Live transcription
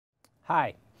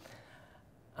Hi,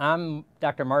 I'm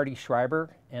Dr. Marty Schreiber,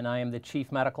 and I am the Chief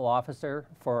Medical Officer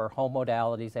for Home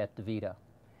Modalities at DaVita.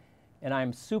 And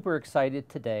I'm super excited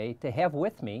today to have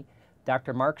with me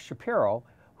Dr. Mark Shapiro,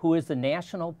 who is the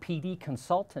National PD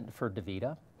Consultant for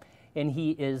DaVita, and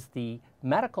he is the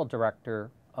Medical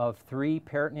Director of 3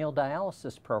 peritoneal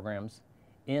dialysis programs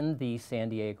in the San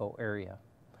Diego area.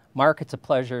 Mark, it's a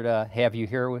pleasure to have you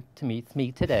here to meet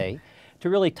me today to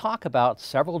really talk about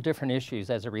several different issues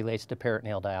as it relates to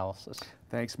peritoneal dialysis.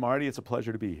 Thanks, Marty. It's a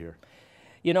pleasure to be here.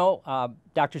 You know,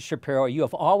 Dr. Shapiro, you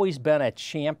have always been a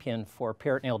champion for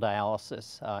peritoneal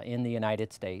dialysis in the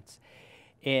United States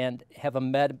and have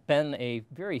been a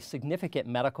very significant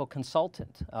medical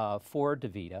consultant for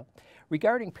DaVita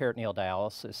regarding peritoneal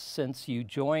dialysis since you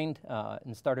joined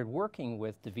and started working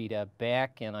with DaVita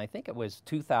back in, I think it was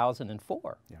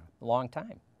 2004, a long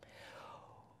time.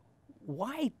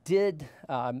 Why did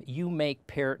you make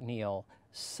peritoneal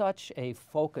such a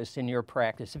focus in your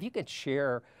practice? If you could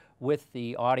share with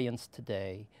the audience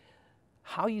today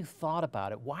how you thought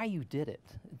about it, why you did it,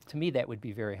 to me that would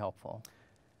be very helpful.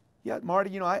 Yeah,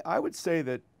 Marty, you know, I would say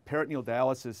that peritoneal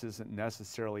dialysis isn't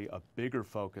necessarily a bigger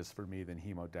focus for me than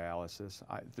hemodialysis.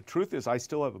 The truth is I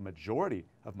still have a majority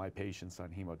of my patients on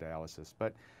hemodialysis,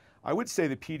 but I would say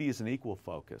that PD is an equal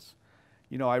focus.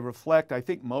 You know, I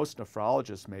think most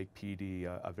nephrologists make PD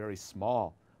a very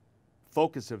small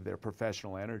focus of their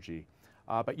professional energy.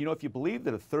 But you know, if you believe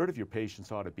that 1/3 of your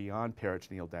patients ought to be on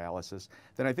peritoneal dialysis,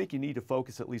 then I think you need to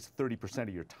focus at least 30%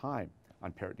 of your time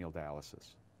on peritoneal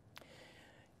dialysis.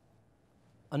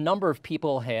 A number of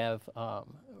people have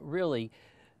really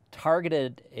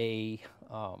targeted a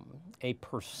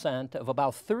percent of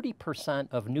about 30%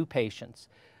 of new patients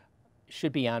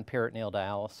should be on peritoneal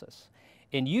dialysis.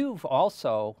 And you've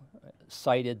also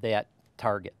cited that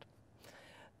target.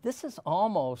 This is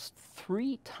almost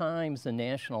 3 times the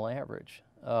national average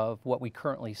of what we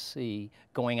currently see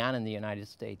going on in the United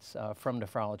States from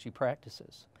nephrology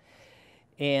practices.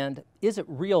 And is it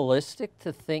realistic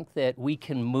to think that we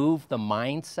can move the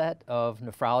mindset of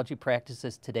nephrology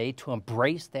practices today to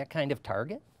embrace that kind of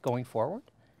target going forward?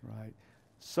 Right.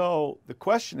 So the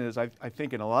question is, I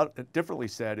think in a lot differently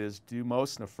said is, do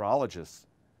most nephrologists,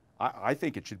 I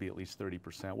think it should be at least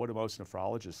 30%. What do most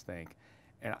nephrologists think?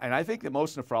 And I think that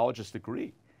most nephrologists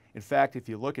agree. In fact, if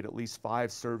you look at least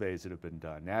 5 surveys that have been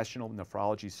done, national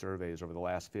nephrology surveys over the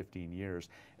last 15 years,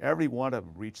 every one of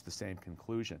them reached the same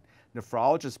conclusion.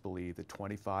 Nephrologists believe that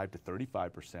 25 to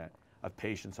 35% of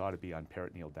patients ought to be on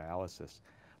peritoneal dialysis.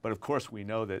 But of course, we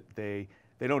know that they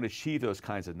don't achieve those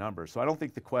kinds of numbers. So I don't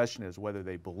think the question is whether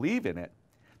they believe in it.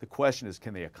 The question is,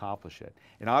 can they accomplish it?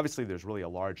 And obviously, there's really a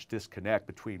large disconnect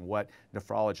between what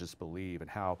nephrologists believe and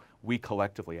how we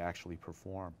collectively actually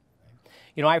perform.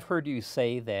 You know, I've heard you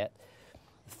say that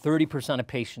 30% of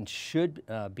patients should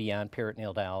be on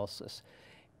peritoneal dialysis,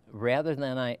 rather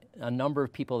than a number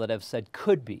of people that have said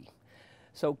could be.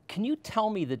 So can you tell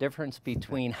me the difference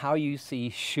between how you see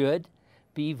should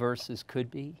be versus could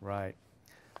be? Right.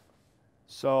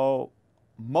 So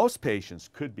most patients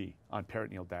could be on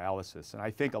peritoneal dialysis, and I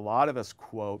think a lot of us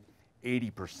quote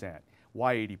 80%.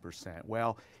 Why 80%?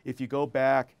 Well, if you go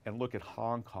back and look at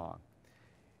Hong Kong,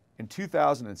 in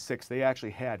 2006, they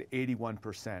actually had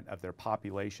 81% of their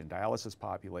population, dialysis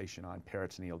population, on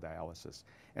peritoneal dialysis.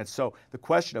 And so the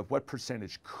question of what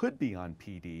percentage could be on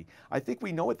PD, I think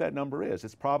we know what that number is.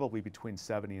 It's probably between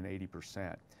 70 and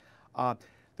 80%.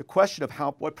 The question of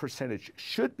what percentage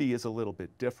should be is a little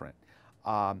bit different.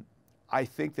 I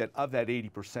think that of that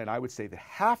 80%, I would say that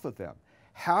half of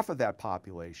that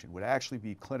population would actually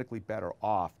be clinically better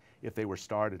off if they were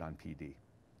started on PD.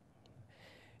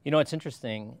 You know, it's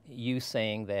interesting, you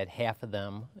saying that half of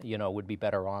them, you know, would be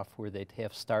better off where they'd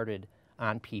have started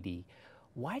on PD.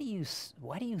 Why do you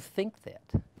think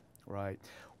that? Right.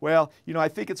 Well, you know, I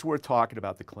think it's worth talking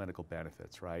about the clinical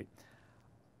benefits, right?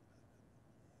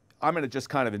 I'm going to just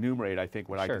kind of enumerate, I think,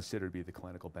 what I consider to be the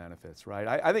clinical benefits, right?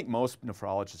 I think most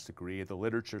nephrologists agree, the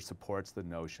literature supports the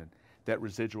notion that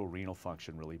residual renal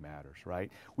function really matters,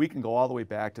 right? We can go all the way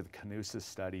back to the Canusis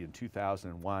study in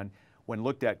 2001, when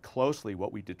looked at closely,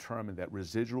 what we determined that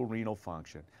residual renal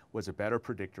function was a better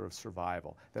predictor of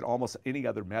survival than almost any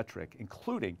other metric,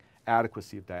 including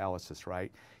adequacy of dialysis,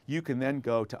 right? You can then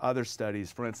go to other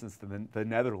studies, for instance, the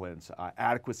Netherlands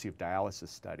adequacy of dialysis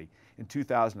study in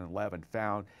 2011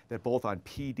 found that both on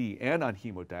PD and on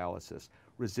hemodialysis,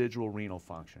 residual renal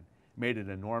function made an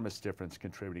enormous difference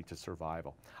contributing to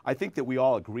survival. I think that we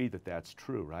all agree that that's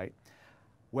true, right?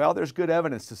 Well, there's good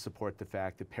evidence to support the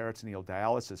fact that peritoneal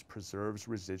dialysis preserves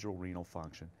residual renal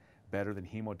function better than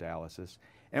hemodialysis.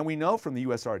 And we know from the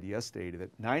USRDS data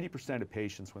that 90% of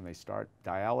patients when they start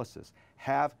dialysis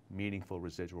have meaningful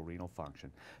residual renal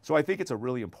function. So I think it's a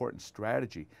really important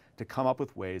strategy to come up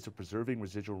with ways of preserving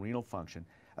residual renal function,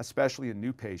 especially in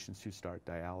new patients who start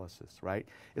dialysis, right?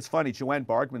 It's funny, Joanne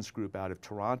Bargman's group out of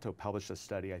Toronto published a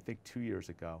study, I think 2 years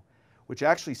ago, which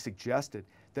actually suggested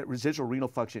that residual renal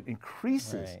function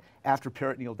increases after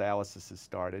peritoneal dialysis is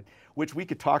started, which we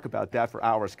could talk about that for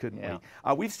hours, couldn't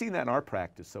we? We've seen that in our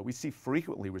practice, so we see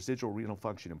frequently residual renal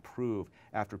function improve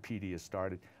after PD is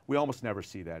started. We almost never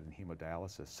see that in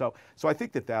hemodialysis. So I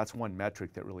think that that's one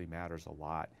metric that really matters a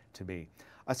lot to me.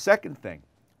 A second thing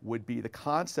would be the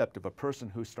concept of a person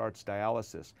who starts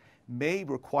dialysis may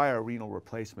require renal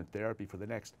replacement therapy for the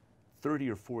next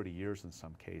 30 or 40 years in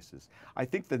some cases. I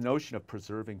think the notion of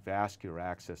preserving vascular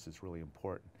access is really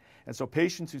important. And so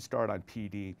patients who start on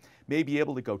PD may be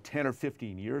able to go 10 or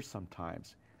 15 years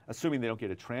sometimes, assuming they don't get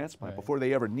a transplant, before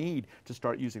they ever need to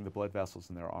start using the blood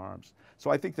vessels in their arms. So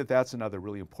I think that that's another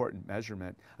really important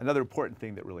measurement, another important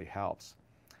thing that really helps.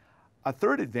 A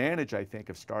third advantage, I think,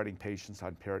 of starting patients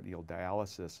on peritoneal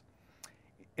dialysis,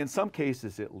 in some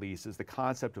cases at least, is the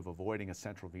concept of avoiding a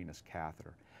central venous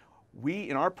catheter.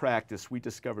 In our practice, we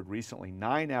discovered recently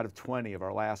 9 out of 20 of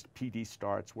our last PD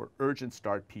starts were urgent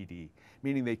start PD,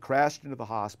 meaning they crashed into the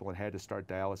hospital and had to start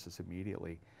dialysis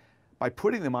immediately. By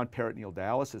putting them on peritoneal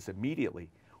dialysis immediately,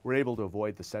 we're able to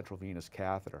avoid the central venous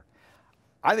catheter.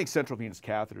 I think central venous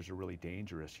catheters are really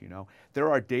dangerous, you know. There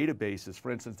are databases,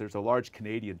 for instance, there's a large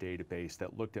Canadian database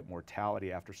that looked at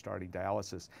mortality after starting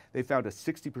dialysis. They found a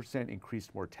 60%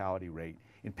 increased mortality rate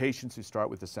in patients who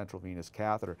start with a central venous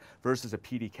catheter versus a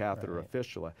PD catheter or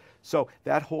fistula. So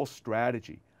that whole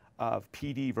strategy of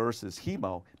PD versus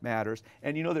hemo matters.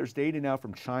 And you know, there's data now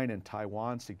from China and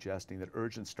Taiwan suggesting that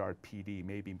urgent start PD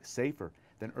may be safer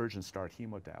than urgent start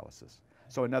hemodialysis.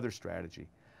 So another strategy.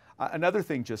 Another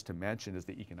thing just to mention is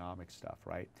the economic stuff,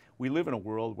 right? We live in a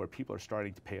world where people are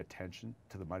starting to pay attention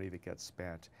to the money that gets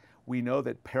spent. We know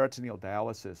that peritoneal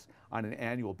dialysis on an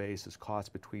annual basis costs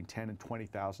between $10,000 and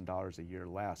 $20,000 a year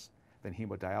less than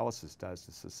hemodialysis does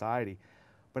to society.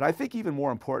 But I think even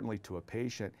more importantly to a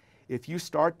patient, if you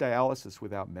start dialysis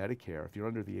without Medicare, if you're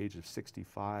under the age of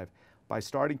 65, by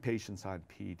starting patients on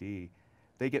PD,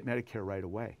 they get Medicare right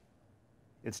away,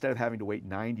 instead of having to wait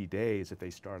 90 days if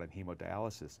they start on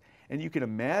hemodialysis. And you can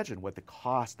imagine what the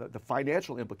cost, the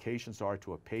financial implications are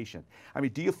to a patient. I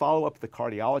mean, do you follow up with the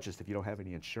cardiologist if you don't have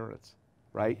any insurance,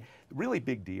 right? Really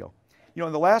big deal. You know,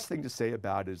 and the last thing to say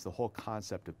about it is the whole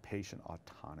concept of patient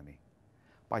autonomy.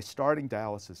 By starting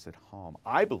dialysis at home,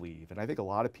 I believe, and I think a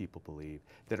lot of people believe,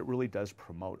 that it really does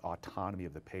promote autonomy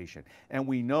of the patient. And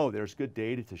we know there's good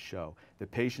data to show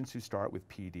that patients who start with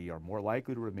PD are more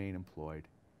likely to remain employed,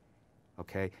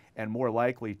 okay, and more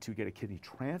likely to get a kidney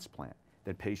transplant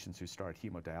than patients who start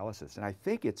hemodialysis. And I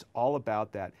think it's all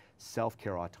about that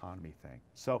self-care autonomy thing.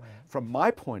 So from my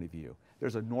point of view,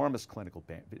 there's enormous clinical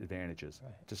advantages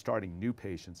to starting new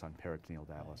patients on peritoneal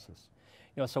dialysis.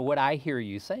 You know, so what I hear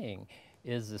you saying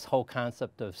is this whole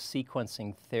concept of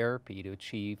sequencing therapy to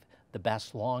achieve the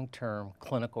best long-term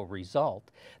clinical result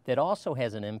that also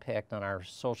has an impact on our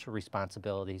social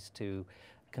responsibilities to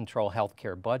control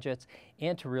healthcare budgets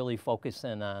and to really focus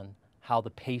in on how the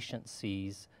patient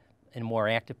sees and more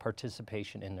active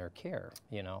participation in their care,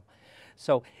 you know.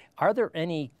 So are there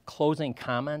any closing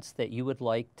comments that you would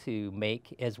like to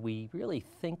make as we really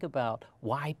think about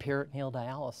why peritoneal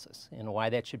dialysis and why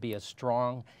that should be a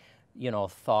strong, you know,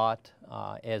 thought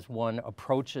as one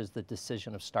approaches the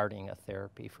decision of starting a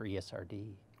therapy for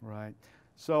ESRD? Right.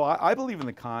 So I believe in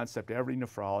the concept every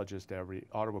nephrologist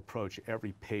ought to approach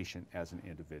every patient as an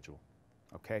individual,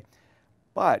 okay?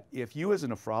 But if you as a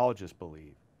nephrologist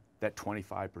believe that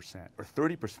 25% or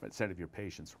 30% of your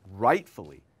patients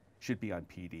rightfully should be on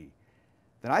PD,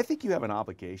 then I think you have an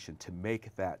obligation to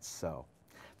make that so.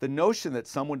 The notion that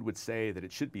someone would say that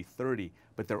it should be 30,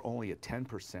 but they're only at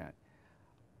 10%,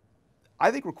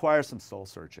 I think requires some soul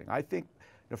searching. I think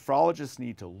nephrologists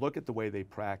need to look at the way they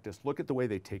practice, look at the way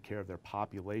they take care of their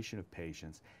population of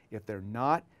patients. If they're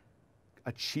not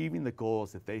achieving the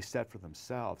goals that they set for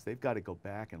themselves, they've got to go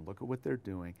back and look at what they're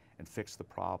doing and fix the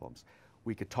problems.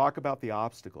 We could talk about the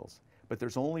obstacles, but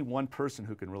there's only one person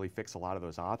who can really fix a lot of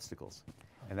those obstacles,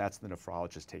 and that's the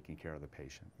nephrologist taking care of the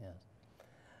patient. Yes.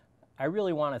 I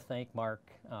really want to thank Mark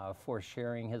for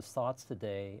sharing his thoughts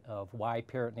today of why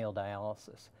peritoneal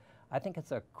dialysis. I think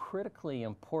it's a critically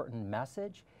important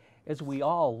message as we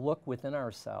all look within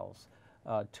ourselves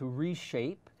to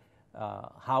reshape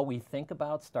how we think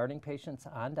about starting patients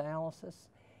on dialysis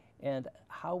and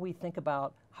how we think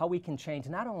about how we can change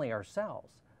not only ourselves,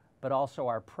 but also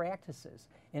our practices.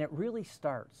 And it really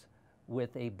starts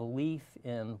with a belief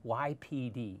in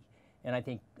YPD. And I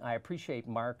think I appreciate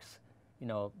Mark's,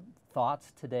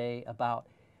 thoughts today about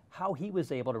how he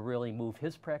was able to really move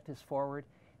his practice forward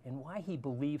and why he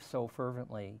believes so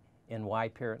fervently in Y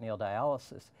peritoneal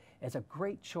dialysis as a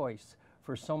great choice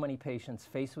for so many patients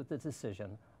faced with the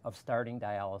decision of starting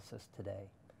dialysis today.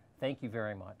 Thank you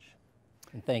very much.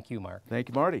 And thank you, Mark. Thank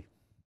you, Marty.